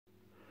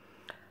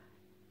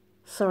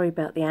sorry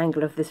about the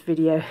angle of this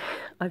video.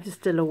 I'm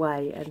still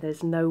away and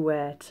there's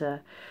nowhere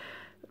to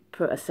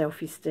put a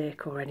selfie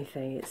stick or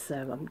anything. It's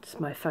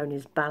my phone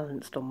is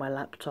balanced on my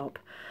laptop,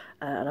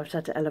 and I've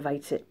had to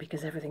elevate it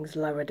because everything's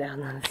lower down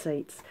than the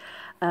seats.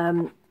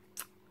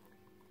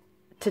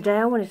 Today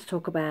I wanted to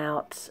talk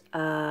about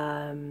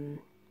how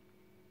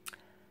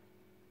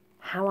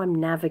I'm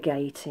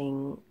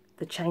navigating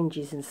the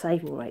changes in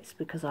saving rates,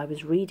 because I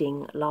was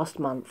reading last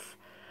month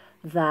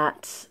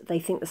that they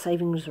think the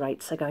savings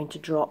rates are going to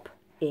drop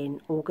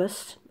in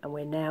August, and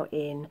we're now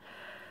in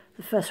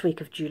the first week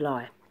of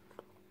July.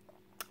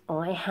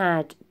 I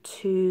had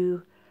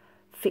two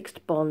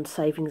fixed bond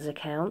savings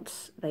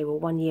accounts. They were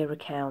 1-year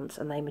accounts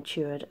and they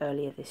matured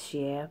earlier this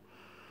year.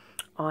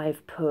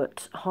 I've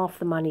put half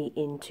the money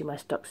into my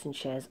stocks and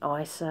shares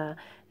ISA.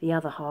 The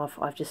other half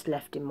I've just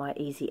left in my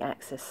easy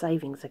access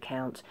savings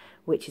account,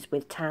 which is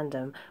with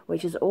Tandem,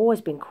 which has always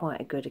been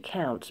quite a good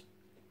account.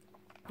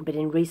 But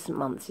in recent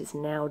months it's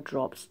now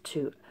dropped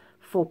to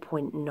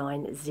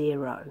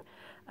 4.90,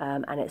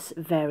 and it's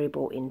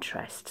variable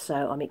interest,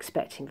 so I'm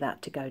expecting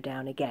that to go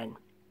down again.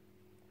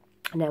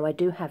 Now I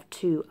do have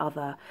two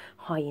other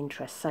high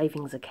interest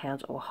savings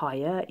accounts, or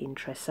higher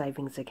interest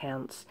savings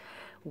accounts,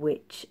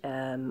 which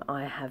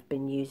I have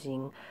been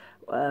using.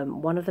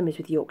 One of them is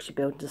with Yorkshire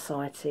Building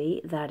Society.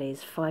 That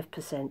is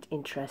 5%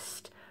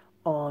 interest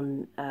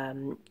on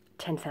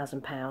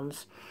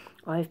 £10,000.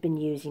 I've been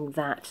using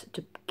that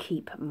to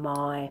keep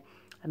my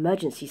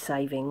emergency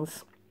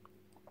savings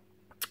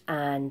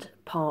and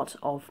part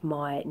of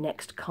my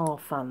next car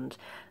fund.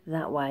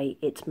 That way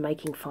it's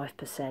making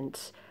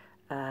 5%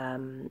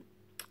 on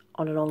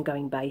an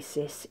ongoing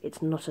basis.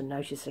 It's not a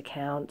notice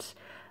account,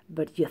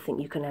 but you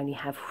think you can only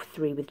have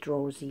 3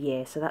 withdrawals a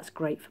year, so that's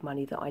great for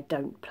money that I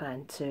don't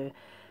plan to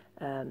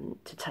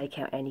take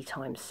out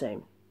anytime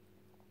soon.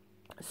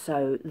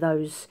 So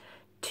those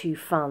two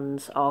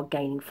funds are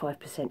gaining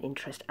 5%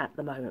 interest at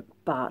the moment,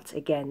 but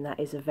again, that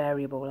is a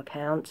variable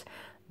account.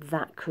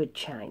 That could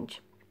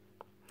change.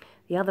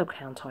 The other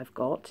account I've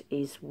got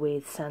is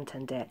with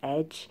Santander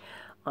Edge.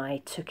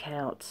 I took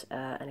out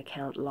an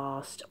account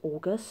last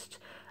August.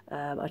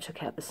 I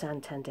took out the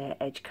Santander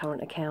Edge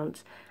current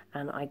account,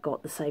 and I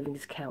got the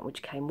savings account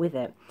which came with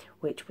it,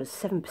 which was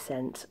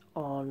 7%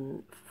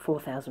 on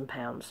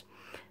 £4,000.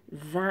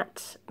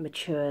 That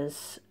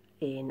matures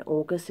in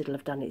August. It'll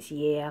have done its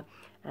year,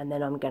 and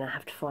then I'm going to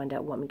have to find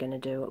out what I'm going to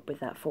do with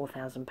that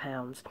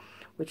 £4,000,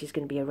 which is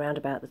going to be around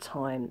about the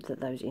time that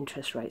those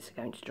interest rates are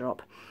going to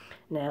drop.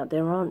 Now,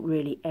 there aren't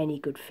really any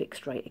good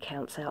fixed rate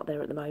accounts out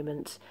there at the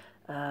moment.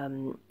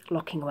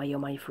 Locking away your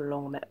money for a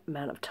long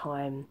amount of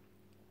time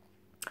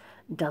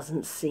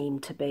doesn't seem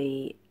to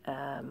be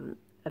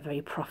a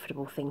very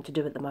profitable thing to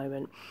do at the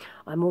moment.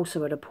 I'm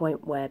also at a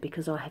point where,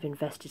 because I have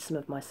invested some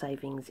of my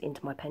savings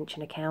into my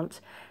pension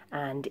account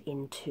and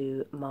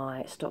into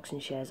my stocks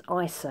and shares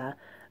ISA,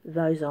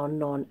 those are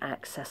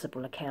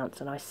non-accessible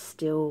accounts, and I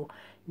still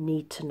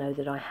need to know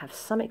that I have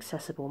some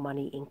accessible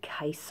money in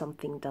case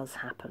something does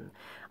happen.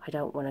 I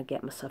don't want to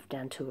get myself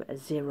down to a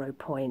 0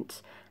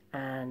 point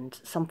and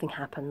something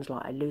happens,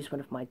 like I lose one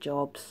of my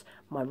jobs,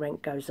 my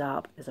rent goes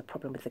up, there's a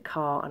problem with the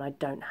car, and I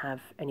don't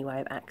have any way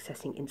of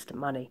accessing instant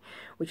money,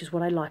 which is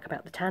what I like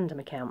about the Tandem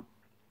account.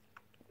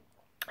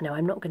 Now,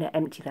 I'm not going to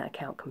empty that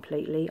account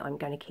completely. I'm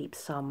going to keep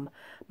some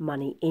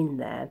money in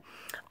there,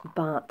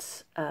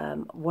 but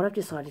what I've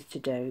decided to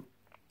do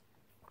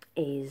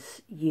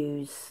is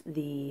use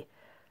the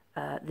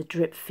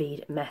drip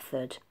feed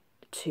method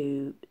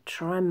to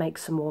try and make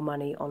some more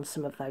money on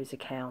some of those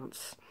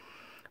accounts.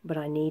 But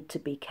I need to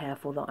be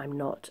careful that I'm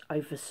not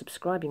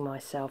oversubscribing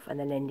myself and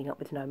then ending up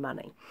with no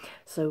money.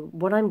 So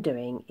what I'm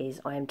doing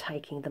is I am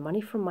taking the money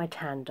from my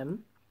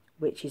Tandem,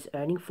 which is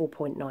earning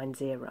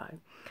 4.90,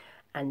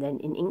 and then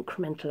in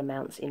incremental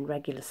amounts in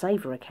regular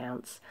saver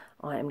accounts,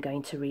 I am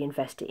going to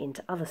reinvest it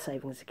into other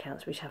savings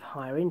accounts which have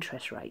higher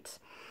interest rates.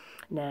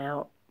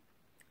 Now,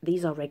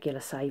 these are regular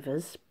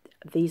savers.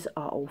 These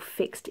are all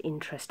fixed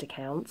interest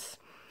accounts.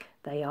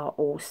 They are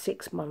all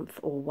 6-month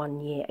or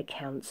 1-year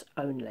accounts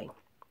only.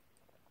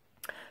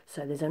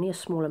 So there's only a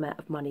small amount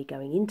of money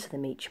going into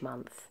them each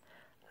month,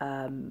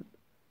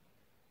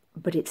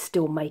 but it's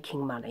still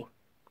making money.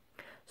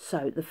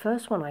 So the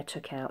first one I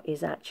took out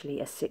is actually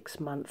a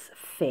 6-month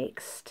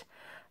fixed.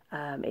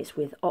 It's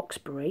with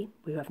Oxbury,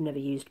 who I've never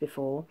used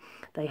before.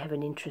 They have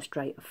an interest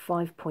rate of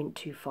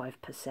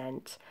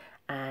 5.25%,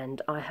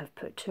 and I have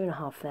put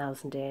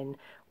 2,500 in,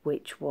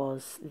 which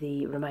was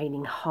the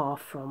remaining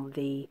half from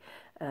the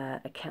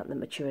account that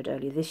matured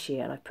earlier this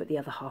year, and I've put the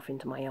other half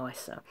into my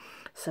ISA.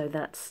 So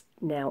that's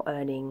now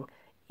earning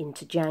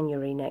into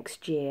January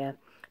next year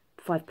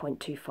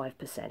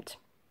 5.25%.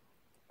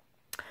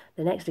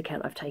 The next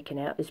account I've taken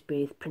out is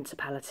with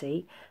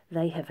Principality.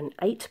 They have an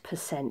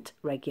 8%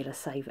 regular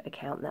saver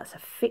account. That's a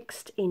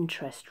fixed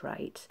interest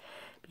rate.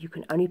 You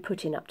can only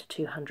put in up to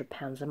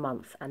 £200 a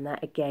month, and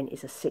that again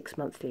is a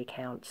 6-monthly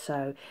account.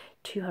 So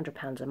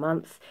 £200 a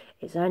month,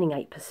 it's earning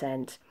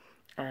 8%,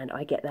 and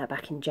I get that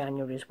back in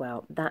January as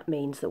well. That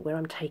means that where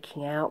I'm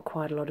taking out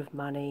quite a lot of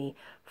money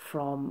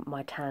from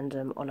my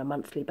Tandem on a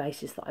monthly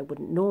basis that I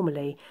wouldn't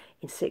normally,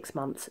 in 6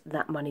 months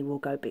that money will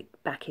go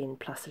back in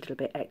plus a little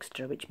bit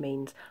extra, which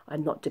means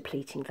I'm not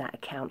depleting that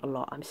account a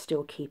lot. I'm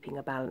still keeping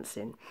a balance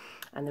in.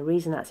 And the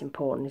reason that's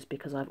important is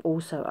because I've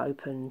also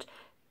opened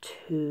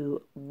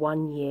 2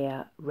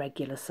 1-year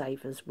regular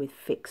savers with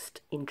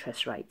fixed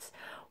interest rates.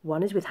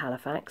 One is with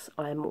Halifax.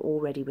 I'm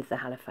already with the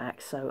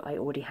Halifax, so I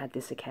already had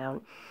this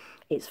account.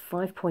 It's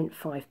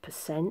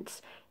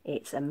 5.5%.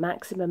 It's a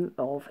maximum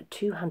of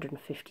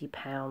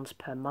 £250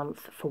 per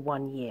month for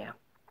 1 year.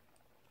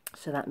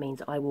 So that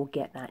means I will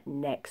get that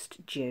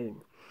next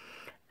June.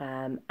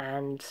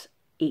 And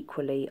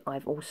equally,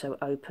 I've also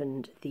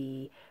opened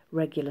the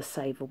regular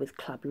saver with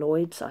Club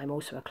Lloyds. I'm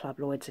also a Club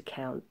Lloyds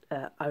account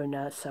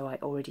owner, so I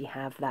already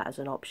have that as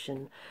an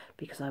option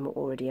because I'm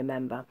already a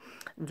member.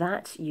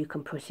 That you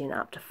can put in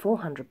up to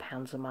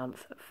 £400 a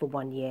month for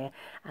 1 year,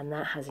 and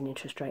that has an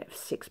interest rate of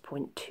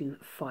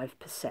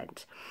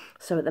 6.25%.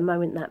 So at the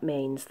moment that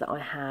means that I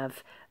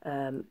have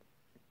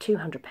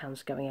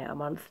 £200 going out a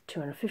month,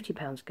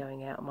 £250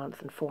 going out a month,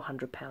 and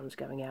 £400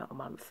 going out a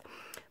month.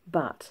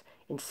 But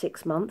in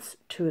 6 months,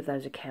 2 of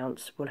those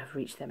accounts will have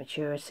reached their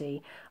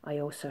maturity. I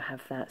also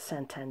have that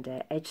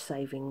Santander Edge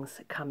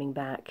Savings coming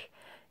back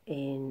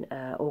in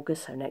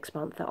August, so next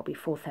month. That'll be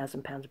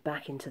 £4,000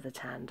 back into the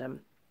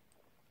Tandem.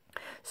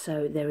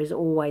 So there is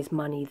always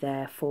money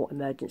there for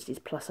emergencies,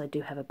 plus I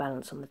do have a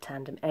balance on the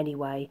Tandem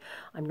anyway.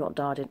 I'm not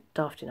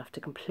daft enough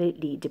to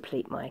completely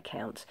deplete my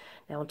account.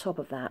 Now on top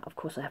of that, of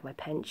course, I have my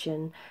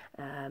pension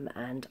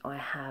and I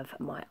have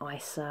my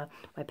ISA.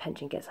 My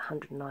pension gets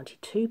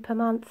 192 per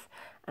month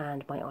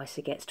and my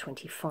ISA gets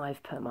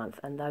 25 per month,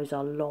 and those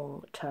are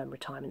long-term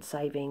retirement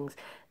savings.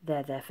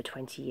 They're there for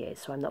 20 years,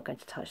 so I'm not going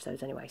to touch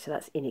those anyway, so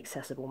that's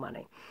inaccessible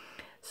money.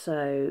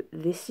 So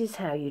this is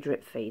how you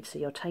drip feed. So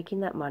you're taking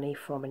that money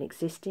from an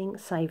existing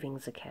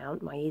savings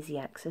account, my Easy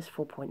Access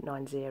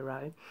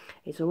 4.90.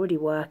 It's already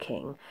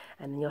working,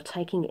 and then you're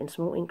taking it in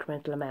small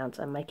incremental amounts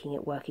and making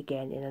it work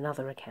again in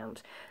another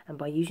account. And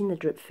by using the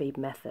drip feed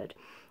method,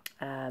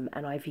 and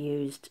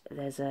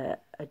there's a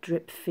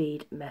drip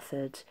feed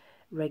method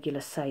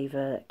regular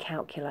saver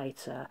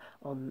calculator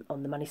on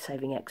the Money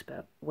Saving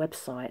Expert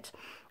website,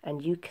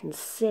 and you can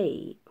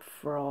see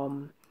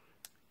from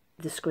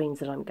the screens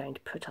that I'm going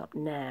to put up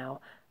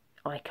now,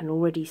 I can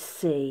already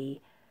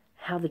see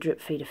how the drip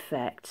feed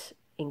effect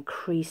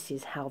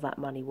increases how that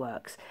money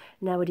works.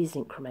 Now it is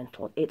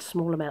incremental, it's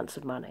small amounts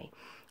of money.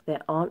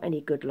 There aren't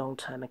any good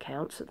long-term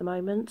accounts at the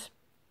moment,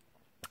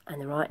 and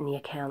there aren't any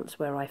accounts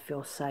where I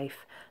feel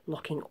safe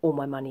locking all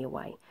my money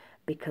away,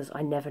 because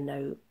I never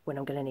know when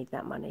I'm going to need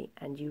that money,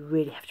 and you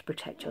really have to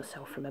protect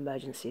yourself from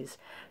emergencies.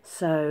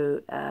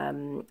 So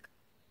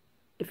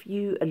if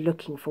you are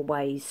looking for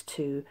ways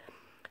to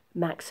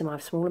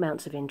maximise small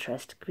amounts of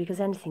interest, because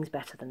anything's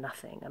better than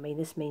nothing. I mean,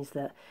 this means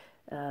that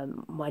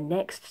my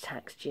next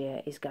tax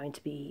year is going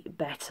to be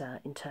better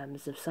in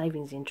terms of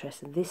savings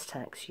interest than this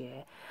tax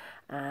year,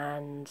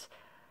 and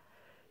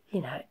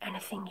you know,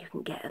 anything you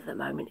can get at the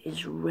moment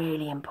is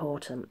really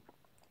important.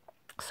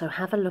 So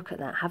have a look at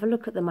that. Have a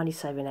look at the Money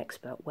Saving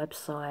Expert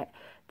website.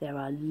 There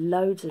are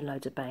loads and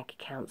loads of bank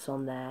accounts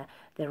on there.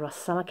 There are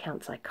some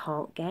accounts I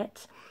can't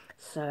get.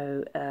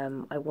 So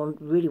I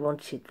really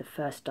wanted the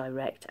First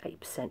Direct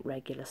 8%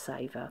 regular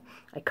saver.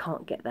 I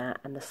can't get that,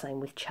 and the same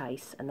with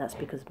Chase, and that's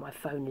because my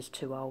phone is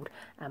too old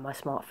and my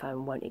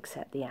smartphone won't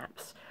accept the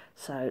apps.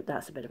 So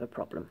that's a bit of a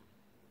problem.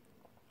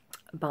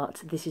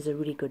 But this is a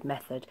really good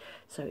method.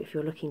 So if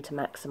you're looking to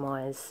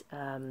maximise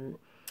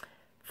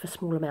for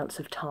small amounts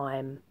of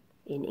time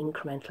in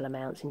incremental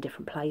amounts in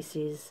different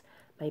places,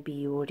 maybe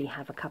you already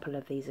have a couple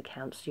of these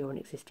accounts, you're an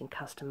existing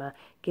customer,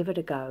 give it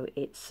a go.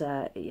 It's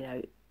you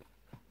know,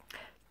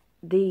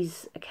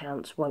 these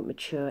accounts won't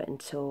mature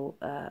until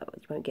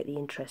you won't get the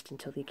interest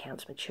until the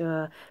accounts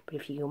mature. But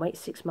if you can wait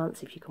 6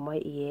 months, if you can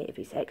wait a year, if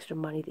it's extra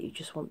money that you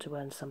just want to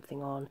earn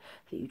something on,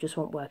 that you just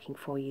want working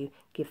for you,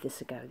 give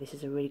this a go. This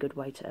is a really good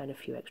way to earn a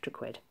few extra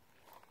quid.